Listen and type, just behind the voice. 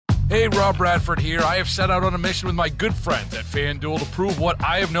Hey, Rob Bradford here. I have set out on a mission with my good friends at FanDuel to prove what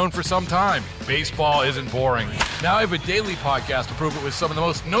I have known for some time. Baseball isn't boring. Now I have a daily podcast to prove it with some of the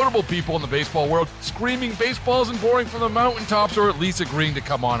most notable people in the baseball world, screaming baseball isn't boring from the mountaintops, or at least agreeing to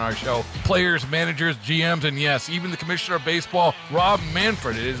come on our show. Players, managers, GMs, and yes, even the commissioner of baseball, Rob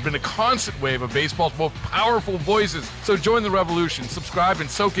Manfred. It has been a constant wave of baseball's most powerful voices. So join the revolution. Subscribe and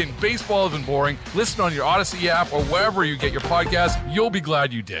soak in Baseball Isn't Boring. Listen on your Odyssey app or wherever you get your podcasts. You'll be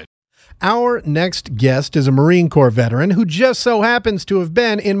glad you did. Our next guest is a Marine Corps veteran who just so happens to have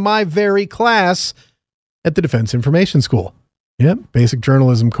been in my very class at the Defense Information School. Yep, basic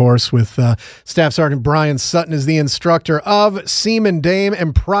journalism course with Staff Sergeant Brian Sutton is the instructor of Seaman Dame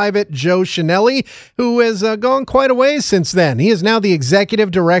and Private Joe Chinelli, who has gone quite a ways since then. He is now the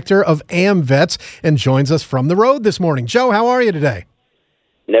executive director of AMVETS and joins us from the road this morning. Joe, how are you today?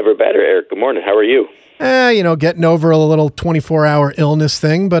 Never better, Eric. Good morning. How are you? Getting over a little 24-hour illness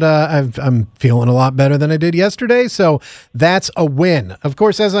thing, but I'm feeling a lot better than I did yesterday, so that's a win. Of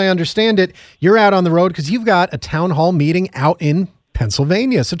course, as I understand it, you're out on the road because you've got a town hall meeting out in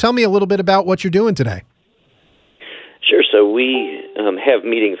Pennsylvania. So tell me a little bit about what you're doing today. Sure. So we have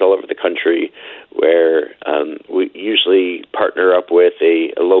meetings all over the country where we usually partner up with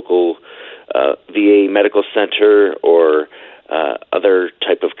a local VA medical center or other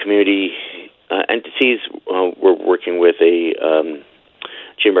type of community entities. We're working with a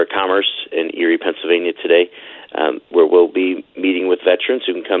Chamber of Commerce in Erie, Pennsylvania today, where we'll be meeting with veterans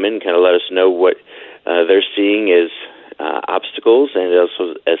who can come in and kind of let us know what they're seeing as obstacles and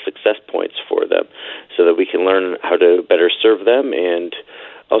also as success points for them so that we can learn how to better serve them and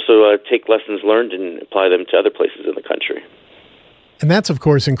also take lessons learned and apply them to other places in the country. And that's, of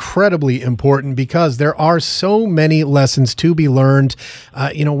course, incredibly important because there are so many lessons to be learned,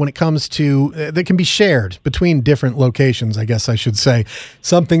 when it comes to that can be shared between different locations, I guess I should say.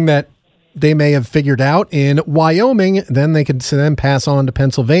 Something that they may have figured out in Wyoming, then they could then pass on to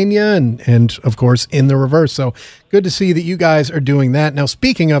Pennsylvania and of course, in the reverse. So good to see that you guys are doing that. Now,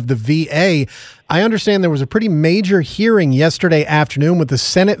 speaking of the VA, I understand there was a pretty major hearing yesterday afternoon with the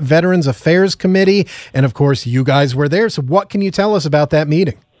Senate Veterans Affairs Committee. And of course, you guys were there. So what can you tell us about that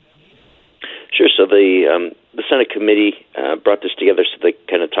meeting? Sure. So the Senate committee brought this together so they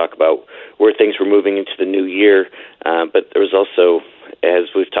kind of talk about where things were moving into the new year. But there was also, as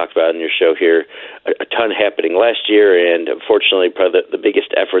we've talked about in your show here, a ton happening last year. And unfortunately, probably the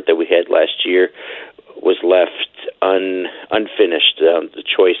biggest effort that we had last year was left unfinished, the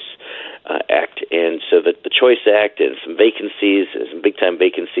Choice Act. And so the Choice Act and some vacancies, some big-time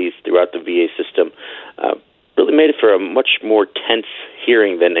vacancies throughout the VA system really made it for a much more tense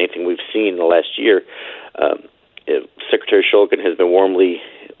hearing than anything we've seen in the last year. Secretary Shulkin has been warmly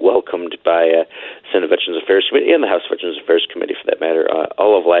welcomed by Senate Veterans Affairs Committee and the House Veterans Affairs Committee, for that matter,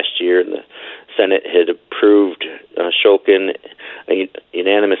 all of last year. And the Senate had approved Shulkin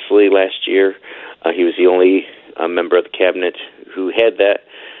unanimously last year. He was the only member of the cabinet who had that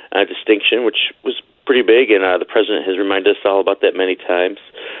distinction, which was pretty big, and the president has reminded us all about that many times.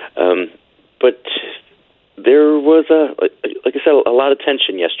 But there was, like I said, a lot of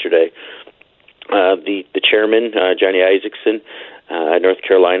tension yesterday. The chairman, Johnny Isakson, North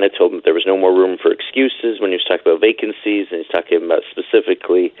Carolina, told him that there was no more room for excuses when he was talking about vacancies, and he's talking about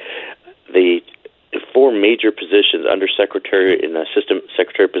specifically the four major positions, undersecretary and assistant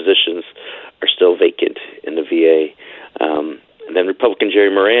secretary positions, are still vacant in the VA. And then Republican Jerry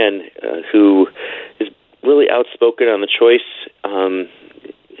Moran, who is really outspoken on the choice,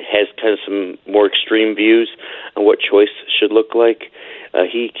 has kind of some more extreme views on what choice should look like.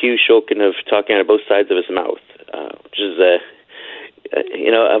 He accused Shulkin of talking out of both sides of his mouth, which is a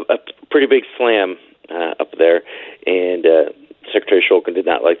pretty big slam up there. And Secretary Shulkin did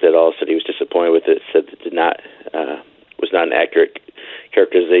not like that at all. Said he was disappointed with it. Said it was not an accurate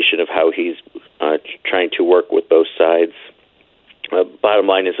characterization of how he's trying to work with both sides. Bottom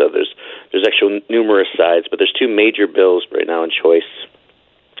line is that there's actually numerous sides, but there's two major bills right now in choice,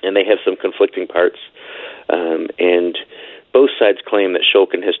 and they have some conflicting parts. And both sides claim that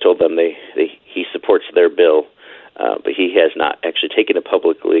Shulkin has told them he supports their bill, but he has not actually taken a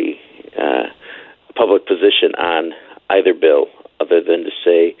public position on either bill, other than to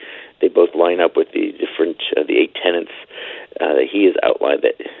say they both line up with the 8 tenets that he has outlined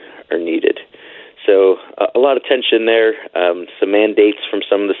that are needed. So a lot of tension there. Some mandates from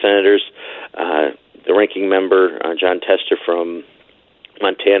some of the senators. The ranking member, John Tester from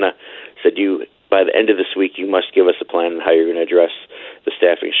Montana, said by the end of this week, you must give us a plan on how you're going to address the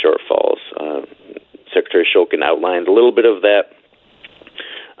staffing shortfalls. Secretary Shulkin outlined a little bit of that.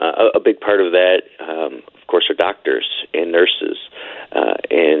 A big part of that, of course, are doctors and nurses.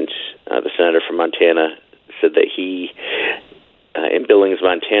 And the senator from Montana, said that he, in Billings,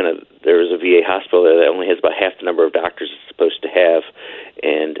 Montana, there is a VA hospital there that only has about half the number of doctors it's supposed to have,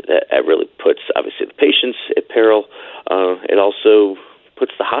 and that really puts, obviously, the patients at peril. It also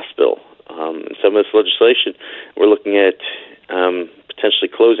puts the hospital in some of this legislation. We're looking at potentially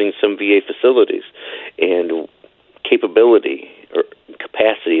closing some VA facilities, and capability or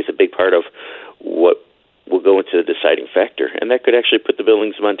capacity is a big part of what will go into the deciding factor, and that could actually put the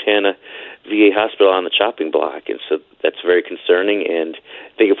Billings, Montana VA hospital on the chopping block, and so that's very concerning. And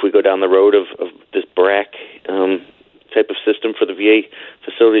I think if we go down the road of this BRAC type of system for the VA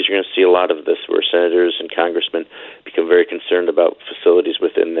facilities, you're going to see a lot of this, where senators and congressmen become very concerned about facilities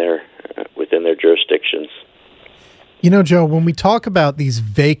within their jurisdictions. You know, Joe, when we talk about these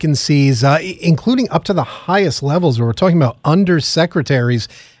vacancies, including up to the highest levels, where we're talking about undersecretaries,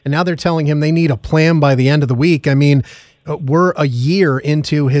 and now they're telling him they need a plan by the end of the week. I mean, we're a year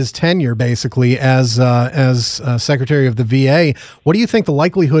into his tenure, basically, as Secretary of the VA. What do you think the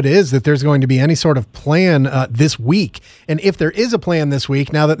likelihood is that there's going to be any sort of plan this week? And if there is a plan this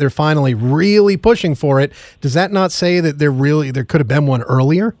week, now that they're finally really pushing for it, does that not say that there could have been one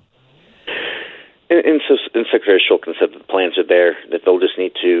earlier? And Secretary Shulkin said that the plans are there, that they'll just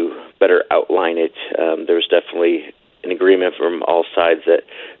need to better outline it. There's definitely an agreement from all sides that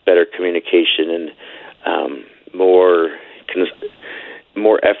better communication and more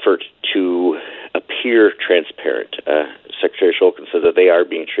effort to appear transparent. Secretary Shulkin said that they are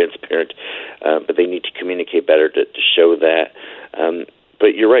being transparent, but they need to communicate better to show that.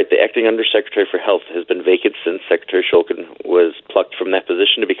 But you're right, the acting Undersecretary for Health has been vacant since Secretary Shulkin was plucked from that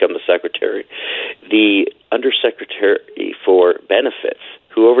position to become the Secretary. The Undersecretary for Benefits,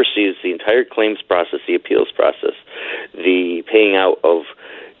 who oversees the entire claims process, the appeals process, the paying out of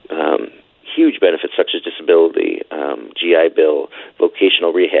huge benefits such as disability, GI Bill,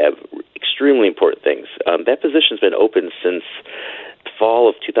 vocational rehab, extremely important things. That position's been open since the fall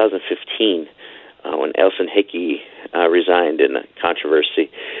of 2015. When Alison Hickey resigned in a controversy.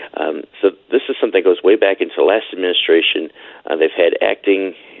 So this is something that goes way back into the last administration. They've had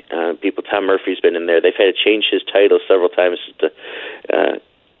acting people. Tom Murphy's been in there. They've had to change his title several times to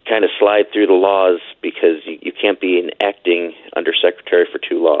kind of slide through the laws, because you can't be an acting undersecretary for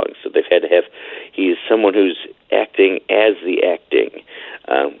too long. So they've had to have, he's someone who's acting as the acting.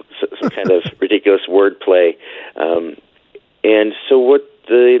 Some kind of ridiculous wordplay. And so what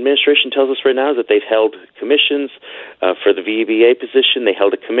the administration tells us right now is that they've held commissions for the VBA position. They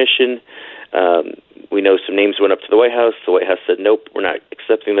held a commission. We know some names went up to the White House. The White House said, nope, we're not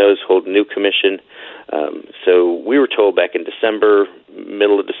accepting those, hold a new commission. So we were told back in December,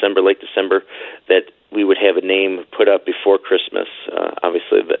 middle of December, late December, that we would have a name put up before Christmas.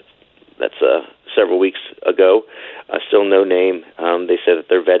 Obviously, that's several weeks ago. Still no name. They said that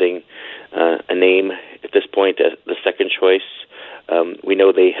they're vetting a name at this point as the second choice. We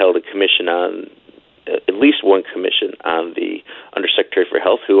know they held a commission on, at least one commission on the Undersecretary for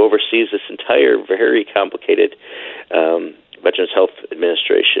Health, who oversees this entire very complicated Veterans Health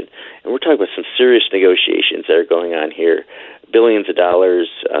Administration. And we're talking about some serious negotiations that are going on here, billions of dollars,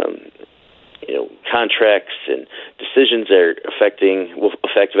 contracts and decisions that will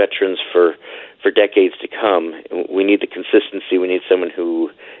affect veterans for decades to come. We need the consistency. We need someone who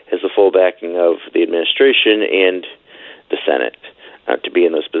has the full backing of the administration and the Senate to be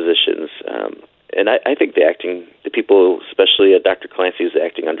in those positions. And I think the people, especially Dr. Clancy, who's the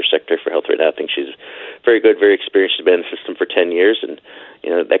acting Undersecretary for Health right now, I think she's very good, very experienced. She's been in the system for 10 years, and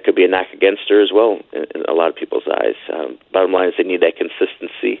that could be a knock against her as well in a lot of people's eyes. Bottom line is they need that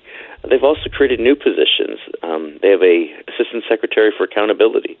consistency. They've also created new positions. They have a Assistant Secretary for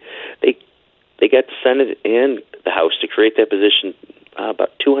Accountability. They got the Senate and the House to create that position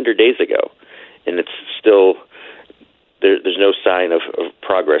about 200 days ago, and it's still... There's no sign of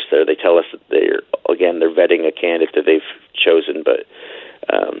progress there. They tell us that they're vetting a candidate that they've chosen, but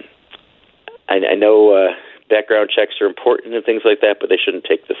I know background checks are important and things like that, but they shouldn't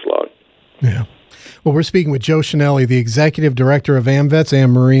take this long. Yeah. Well, we're speaking with Joe Chenelly, the Executive Director of AMVETS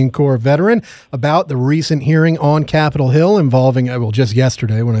and Marine Corps veteran, about the recent hearing on Capitol Hill involving, just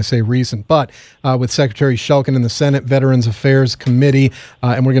yesterday when I say recent, but with Secretary Shulkin and the Senate Veterans Affairs Committee,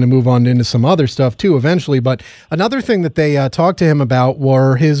 and we're going to move on into some other stuff too eventually. But another thing that they talked to him about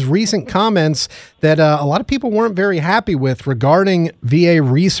were his recent comments that a lot of people weren't very happy with regarding VA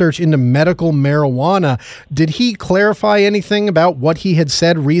research into medical marijuana. Did he clarify anything about what he had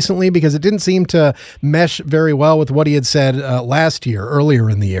said recently? Because it didn't seem to mesh very well with what he had said earlier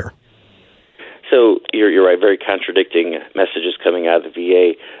in the year. So you're right, very contradicting messages coming out of the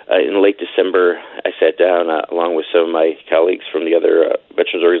VA. In late December, I sat down along with some of my colleagues from the other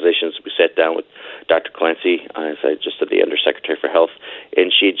veterans organizations. We down with Dr. Clancy, as I just said, the Undersecretary for Health,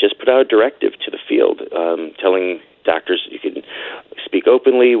 and she had just put out a directive to the field telling doctors you can speak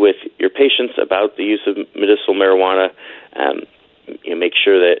openly with your patients about the use of medicinal marijuana. Make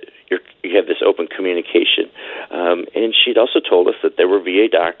sure that you have this open communication. And she'd also told us that there were VA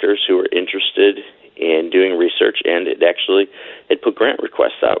doctors who were interested in doing research, and it actually had put grant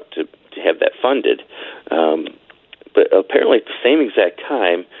requests out to have that funded. But apparently at the same exact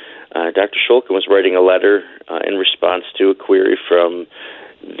time, Dr. Shulkin was writing a letter in response to a query from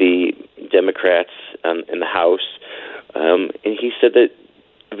the Democrats in the House, and he said that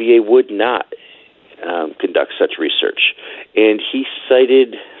VA would not conduct such research. And he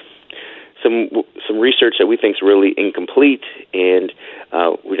cited some research that we think is really incomplete, and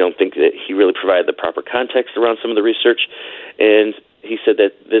we don't think that he really provided the proper context around some of the research. And he said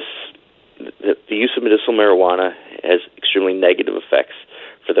that the use of medicinal marijuana has extremely negative effects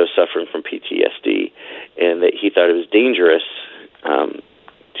for those suffering from PTSD, and that he thought it was dangerous to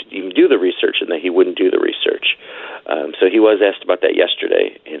even do the research, and that he wouldn't do the research. So he was asked about that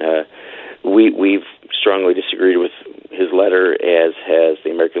yesterday, and we've strongly disagreed with his letter, as has the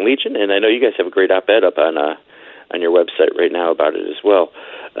American Legion, and I know you guys have a great op-ed up on your website right now about it as well.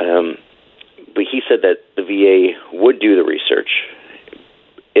 But he said that the VA would do the research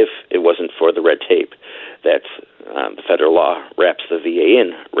if it wasn't for the red tape that the federal law wraps the VA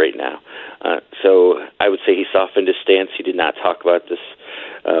in right now. So I would say he softened his stance. He did not talk about this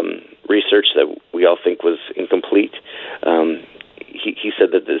research that we all think was incomplete. He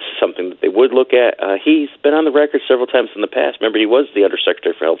said that this is something that they would look at. He's been on the record several times in the past. Remember, he was the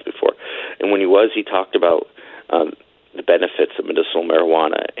Undersecretary for Health before. And when he was, he talked about the benefits of medicinal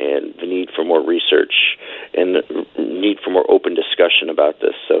marijuana and the need for more research and the need for more open discussion about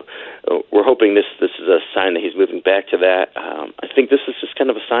this. So we're hoping this is a sign that he's moving back to that. I think this is just kind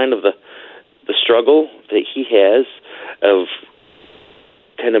of a sign of the struggle that he has of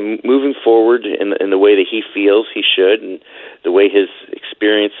kind of moving forward in the way that he feels he should, and the way his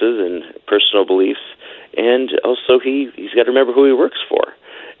experiences and personal beliefs, and also he's got to remember who he works for.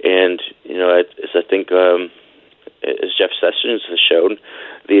 And as I think as Jeff Sessions has shown,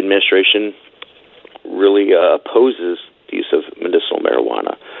 the administration really opposes the use of medicinal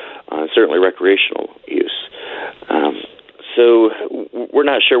marijuana, certainly recreational use. So we're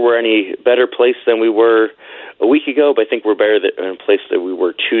not sure we're any better place than we were a week ago, but I think we're better in a place than we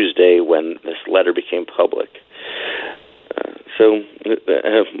were Tuesday when this letter became public. So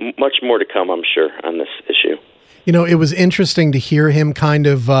much more to come, I'm sure, on this issue. It was interesting to hear him kind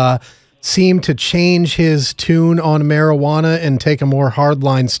of seem to change his tune on marijuana and take a more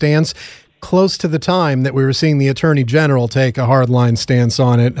hardline stance close to the time that we were seeing the Attorney General take a hardline stance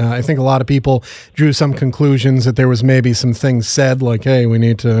on it. I think a lot of people drew some conclusions that there was maybe some things said like, hey, we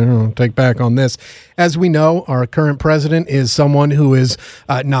need to take back on this. As we know, our current president is someone who is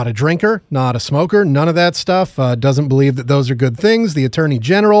not a drinker, not a smoker, none of that stuff, doesn't believe that those are good things. The Attorney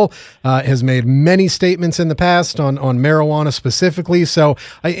General has made many statements in the past on marijuana specifically, so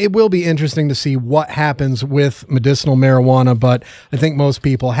it will be interesting to see what happens with medicinal marijuana, but I think most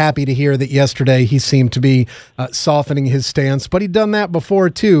people happy to hear that yesterday he seemed to be softening his stance, but he'd done that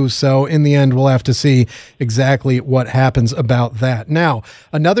before too, so in the end we'll have to see exactly what happens about that. Now,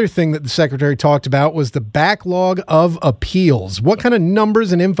 another thing that the Secretary talked about was the backlog of appeals. What kind of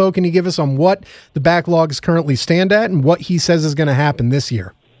numbers and info can you give us on what the backlogs currently stand at and what he says is going to happen this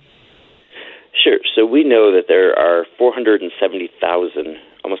year? Sure. So we know that there are 470,000,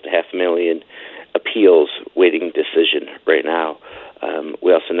 almost 500,000 appeals waiting decision right now.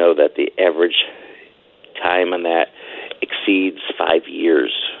 We also know that the average time on that exceeds 5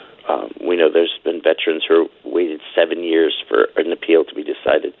 years. We know there's been veterans who waited 7 years for an appeal to be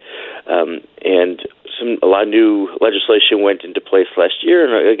decided. And a lot of new legislation went into place last year.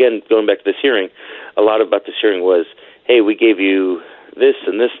 And again, going back to this hearing, a lot about this hearing was, hey, we gave you this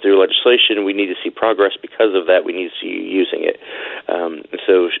and this through legislation. We need to see progress because of that. We need to see you using it. And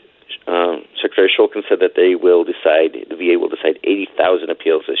so Secretary Shulkin said that the VA will decide 80,000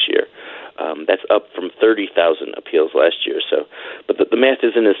 appeals this year. That's up from 30,000 appeals last year. So, but the math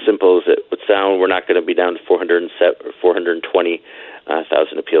isn't as simple as it would sound. We're not going to be down to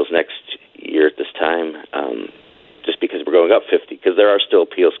 420,000 appeals next year at this time, just because we're going up 50, because there are still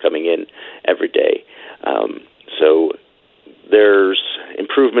appeals coming in every day. So there's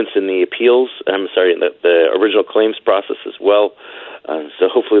improvements in the appeals, in the original claims process as well. So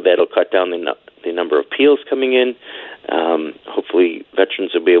hopefully that'll cut down the number of appeals coming in. Hopefully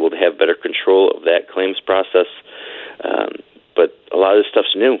veterans will be able to have better control of that claims process. But a lot of this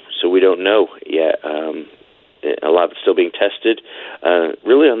stuff's new, so we don't know yet a lot of it's still being tested.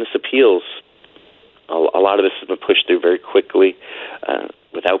 Really, on this appeals, a lot of this has been pushed through very quickly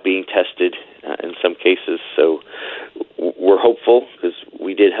without being tested in some cases. So we're hopeful, because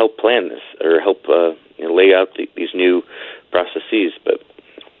we did help plan this, or help lay out these new processes. But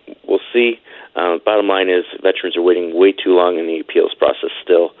we'll see. Bottom line is, veterans are waiting way too long in the appeals process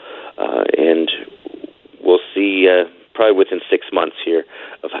still, and we'll see probably within 6 months here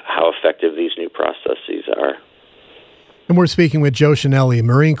of how effective these new processes are. And we're speaking with Joe Chenelly,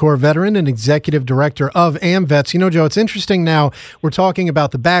 Marine Corps veteran and executive director of AMVETS. You know, Joe, it's interesting now. We're talking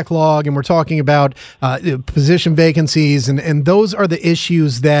about the backlog, and we're talking about position vacancies, and those are the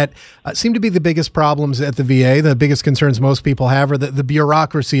issues that seem to be the biggest problems at the VA. The biggest concerns most people have are the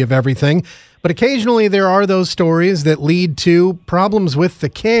bureaucracy of everything. But occasionally there are those stories that lead to problems with the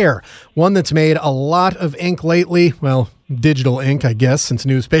care. One that's made a lot of ink lately, well, digital ink, I guess, since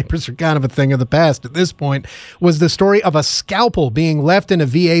newspapers are kind of a thing of the past at this point, was the story of a scalpel being left in a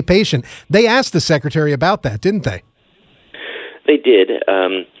VA patient. They asked the secretary about that, didn't they? They did.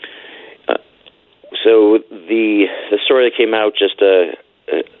 So the story that came out just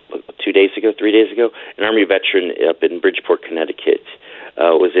 3 days ago, an Army veteran up in Bridgeport, Connecticut,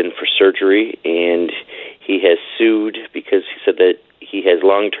 was in for surgery, and he has sued because he said that he has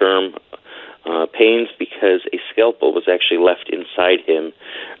long-term pains because a scalpel was actually left inside him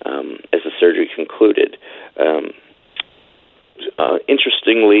as the surgery concluded.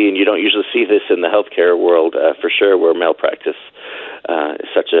 Interestingly, and you don't usually see this in the healthcare world for sure, where malpractice is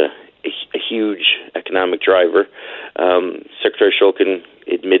such a huge economic driver. Secretary Shulkin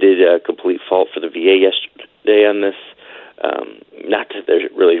admitted a complete fault for the VA yesterday on this. Not that there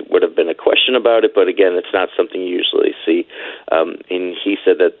really would have been a question about it, but again, it's not something you usually see. And he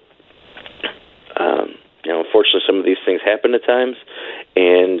said that, unfortunately, some of these things happen at times,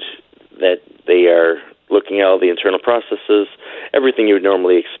 and that they are looking at all the internal processes, everything you would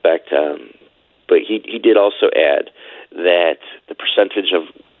normally expect. But he did also add that the percentage of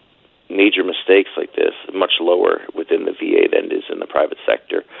major mistakes like this is much lower within the VA than it is in the private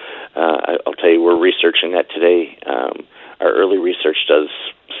sector. I'll tell you, we're researching that today. Our early research does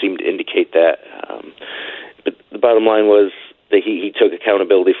seem to indicate that. But the bottom line was that he took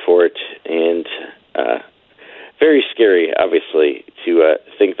accountability for it, and very scary, obviously, to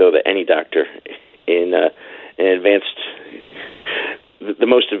think, though, that any doctor in an advanced, the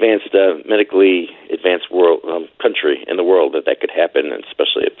most advanced, medically advanced world country in the world, that could happen, and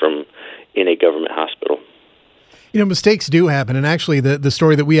especially from in a government hospital. You know, mistakes do happen. And actually, the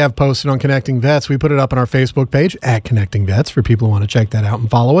story that we have posted on Connecting Vets, we put it up on our Facebook page, at Connecting Vets, for people who want to check that out and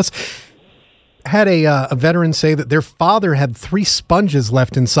follow us. Had a veteran say that their father had 3 sponges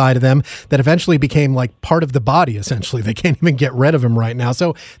left inside of them that eventually became like part of the body, essentially. They can't even get rid of them right now.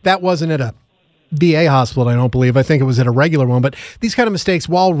 So that wasn't at a VA hospital, I don't believe. I think it was at a regular one. But these kind of mistakes,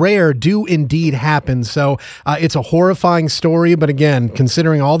 while rare, do indeed happen. So it's a horrifying story. But again,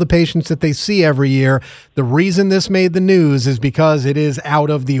 considering all the patients that they see every year, the reason this made the news is because it is out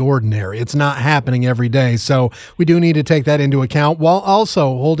of the ordinary. It's not happening every day. So we do need to take that into account, while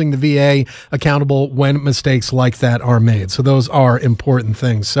also holding the VA accountable when mistakes like that are made. So those are important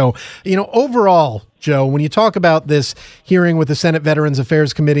things. So, overall, Joe, when you talk about this hearing with the Senate Veterans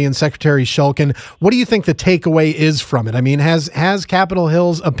Affairs Committee and Secretary Shulkin, what do you think the takeaway is from it? I mean, has Capitol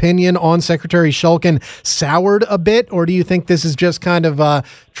Hill's opinion on Secretary Shulkin soured a bit, or do you think this is just kind of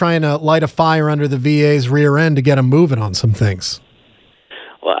trying to light a fire under the VA's rear end to get them moving on some things?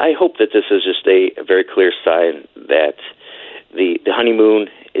 Well, I hope that this is just a very clear sign that the honeymoon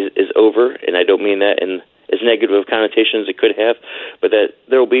is over, and I don't mean that in as negative of connotations it could have, but that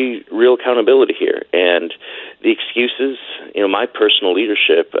there will be real accountability here. And the excuses, my personal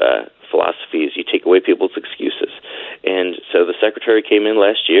leadership philosophy is you take away people's excuses. And so the Secretary came in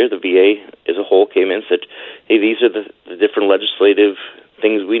last year, the VA as a whole came in and said, hey, these are the different legislative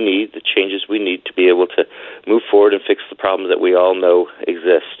things we need, the changes we need to be able to move forward and fix the problems that we all know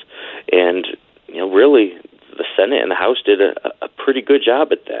exist. And, really, the Senate and the House did a pretty good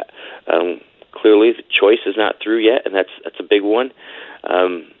job at that. Clearly, the choice is not through yet, and that's a big one.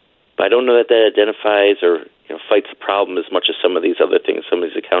 But I don't know that identifies or fights the problem as much as some of these other things, some of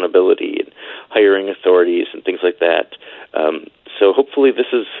these accountability and hiring authorities and things like that. So hopefully,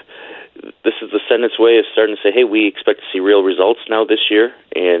 this is the Senate's way of starting to say, hey, we expect to see real results now this year,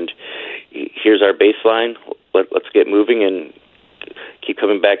 and here's our baseline. Let's get moving and keep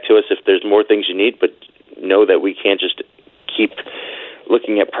coming back to us if there's more things you need, but know that we can't just keep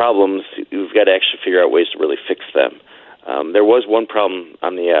looking at problems. We've got to actually figure out ways to really fix them. There was one problem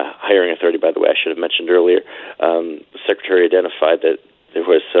on the hiring authority, by the way, I should have mentioned earlier. The Secretary identified that there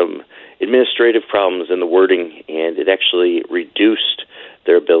was some administrative problems in the wording, and it actually reduced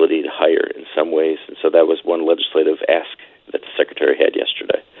their ability to hire in some ways. And so that was one legislative ask that the Secretary had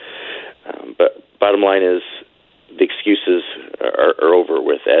yesterday. But bottom line is the excuses are over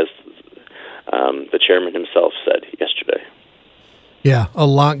with, as the chairman himself said yesterday. Yeah, a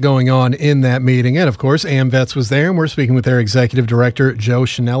lot going on in that meeting. And, of course, AmVets was there, and we're speaking with their executive director, Joe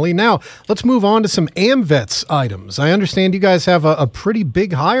Chenelly. Now, let's move on to some AmVets items. I understand you guys have a pretty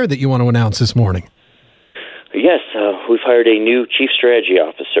big hire that you want to announce this morning. Yes, we've hired a new chief strategy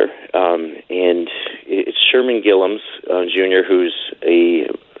officer, and it's Sherman Gillums, Jr., who's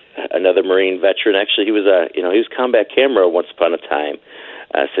another Marine veteran. Actually, he was combat camera once upon a time.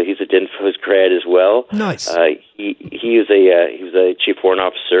 So he's a DINFOS grad as well. Nice. He was a chief warrant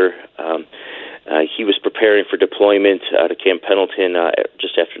officer. He was preparing for deployment out of Camp Pendleton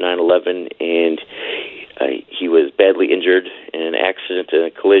just after 9/11, and he was badly injured in an accident, in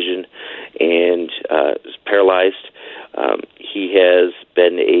a collision, and was paralyzed. He has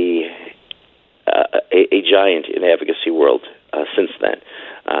been a giant in the advocacy world since then.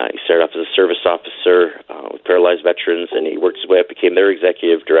 He started off as a service officer with paralyzed veterans, and he worked his way up, became their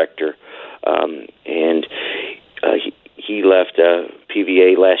executive director. And he left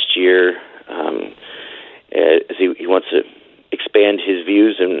PVA last year as he wants to expand his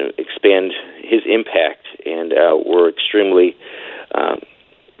views and expand his impact. And we're extremely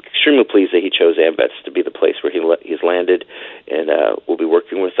pleased that he chose AmVets to be the place where he's landed, and will be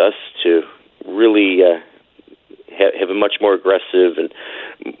working with us to really have a much more aggressive and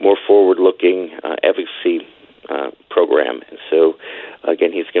more forward-looking advocacy program. And so,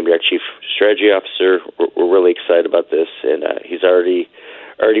 again, he's going to be our chief strategy officer. We're really excited about this, and he's already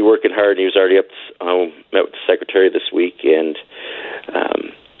working hard. He was already met with the secretary this week, and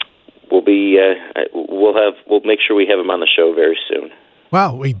we'll make sure we have him on the show very soon.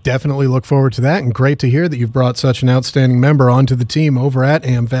 Wow, we definitely look forward to that, and great to hear that you've brought such an outstanding member onto the team over at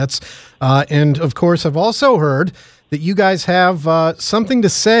AmVets. And, of course, I've also heard that you guys have something to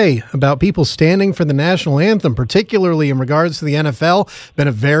say about people standing for the national anthem, particularly in regards to the NFL. Been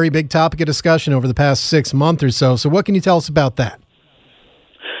a very big topic of discussion over the past 6 months or so. So what can you tell us about that?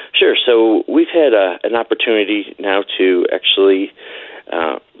 Sure. So we've had an opportunity now to actually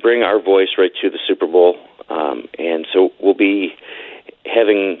bring our voice right to the Super Bowl. And so we'll be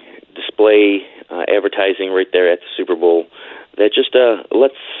having display advertising right there at the Super Bowl that just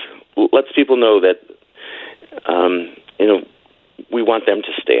lets people know that we want them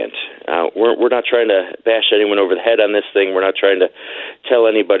to stand. We're not trying to bash anyone over the head on this thing. We're not trying to tell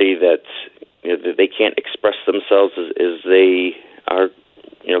anybody that that they can't express themselves as they are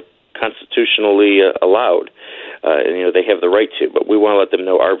constitutionally allowed. And they have the right to. But we want to let them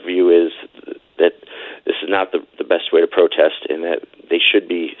know our view is that this is not the best way to protest, and that they should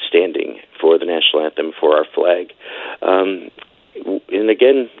be standing for the national anthem, for our flag. And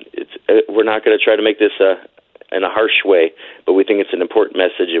again, we're not going to try to make this in a harsh way, but we think it's an important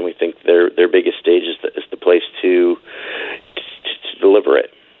message, and we think their biggest stage is the place to deliver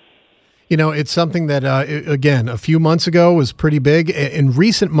it. It's something that, again, a few months ago was pretty big. In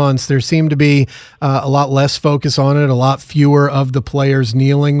recent months, there seemed to be a lot less focus on it, a lot fewer of the players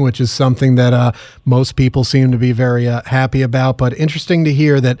kneeling, which is something that most people seem to be very happy about. But interesting to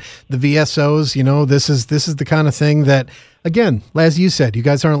hear that the VSOs, this is the kind of thing that, again, as you said, you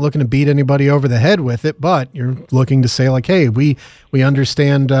guys aren't looking to beat anybody over the head with it, but you're looking to say, like, hey, we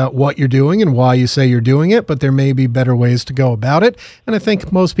understand what you're doing and why you say you're doing it, but there may be better ways to go about it. And I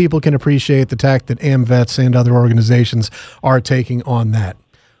think most people can appreciate the tack that AmVets and other organizations are taking on that.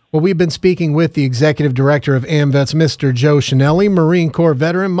 Well, we've been speaking with the executive director of AmVets, Mr. Joe Chenelly, Marine Corps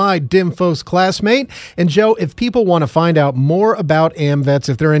veteran, my DINFOS classmate. And Joe, if people want to find out more about AmVets,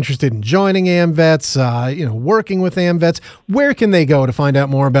 if they're interested in joining AmVets, working with AmVets, where can they go to find out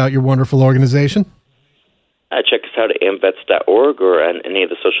more about your wonderful organization? Check us out at amvets.org or on any of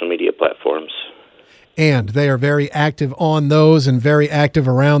the social media platforms. And they are very active on those and very active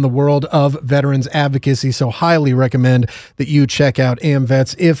around the world of veterans advocacy. So highly recommend that you check out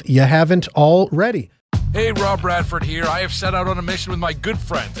AmVets if you haven't already. Hey, Rob Bradford here. I have set out on a mission with my good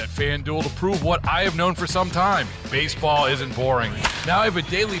friends at FanDuel to prove what I have known for some time. Baseball isn't boring. Now I have a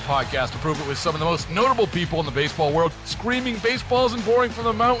daily podcast to prove it with some of the most notable people in the baseball world, screaming baseball isn't boring from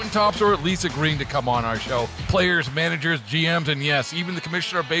the mountaintops, or at least agreeing to come on our show. Players, managers, GMs, and yes, even the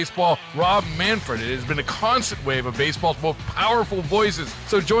commissioner of baseball, Rob Manfred. It has been a constant wave of baseball's most powerful voices.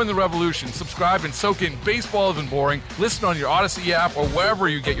 So join the revolution. Subscribe and soak in Baseball Isn't Boring. Listen on your Odyssey app or wherever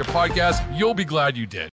you get your podcasts. You'll be glad you did.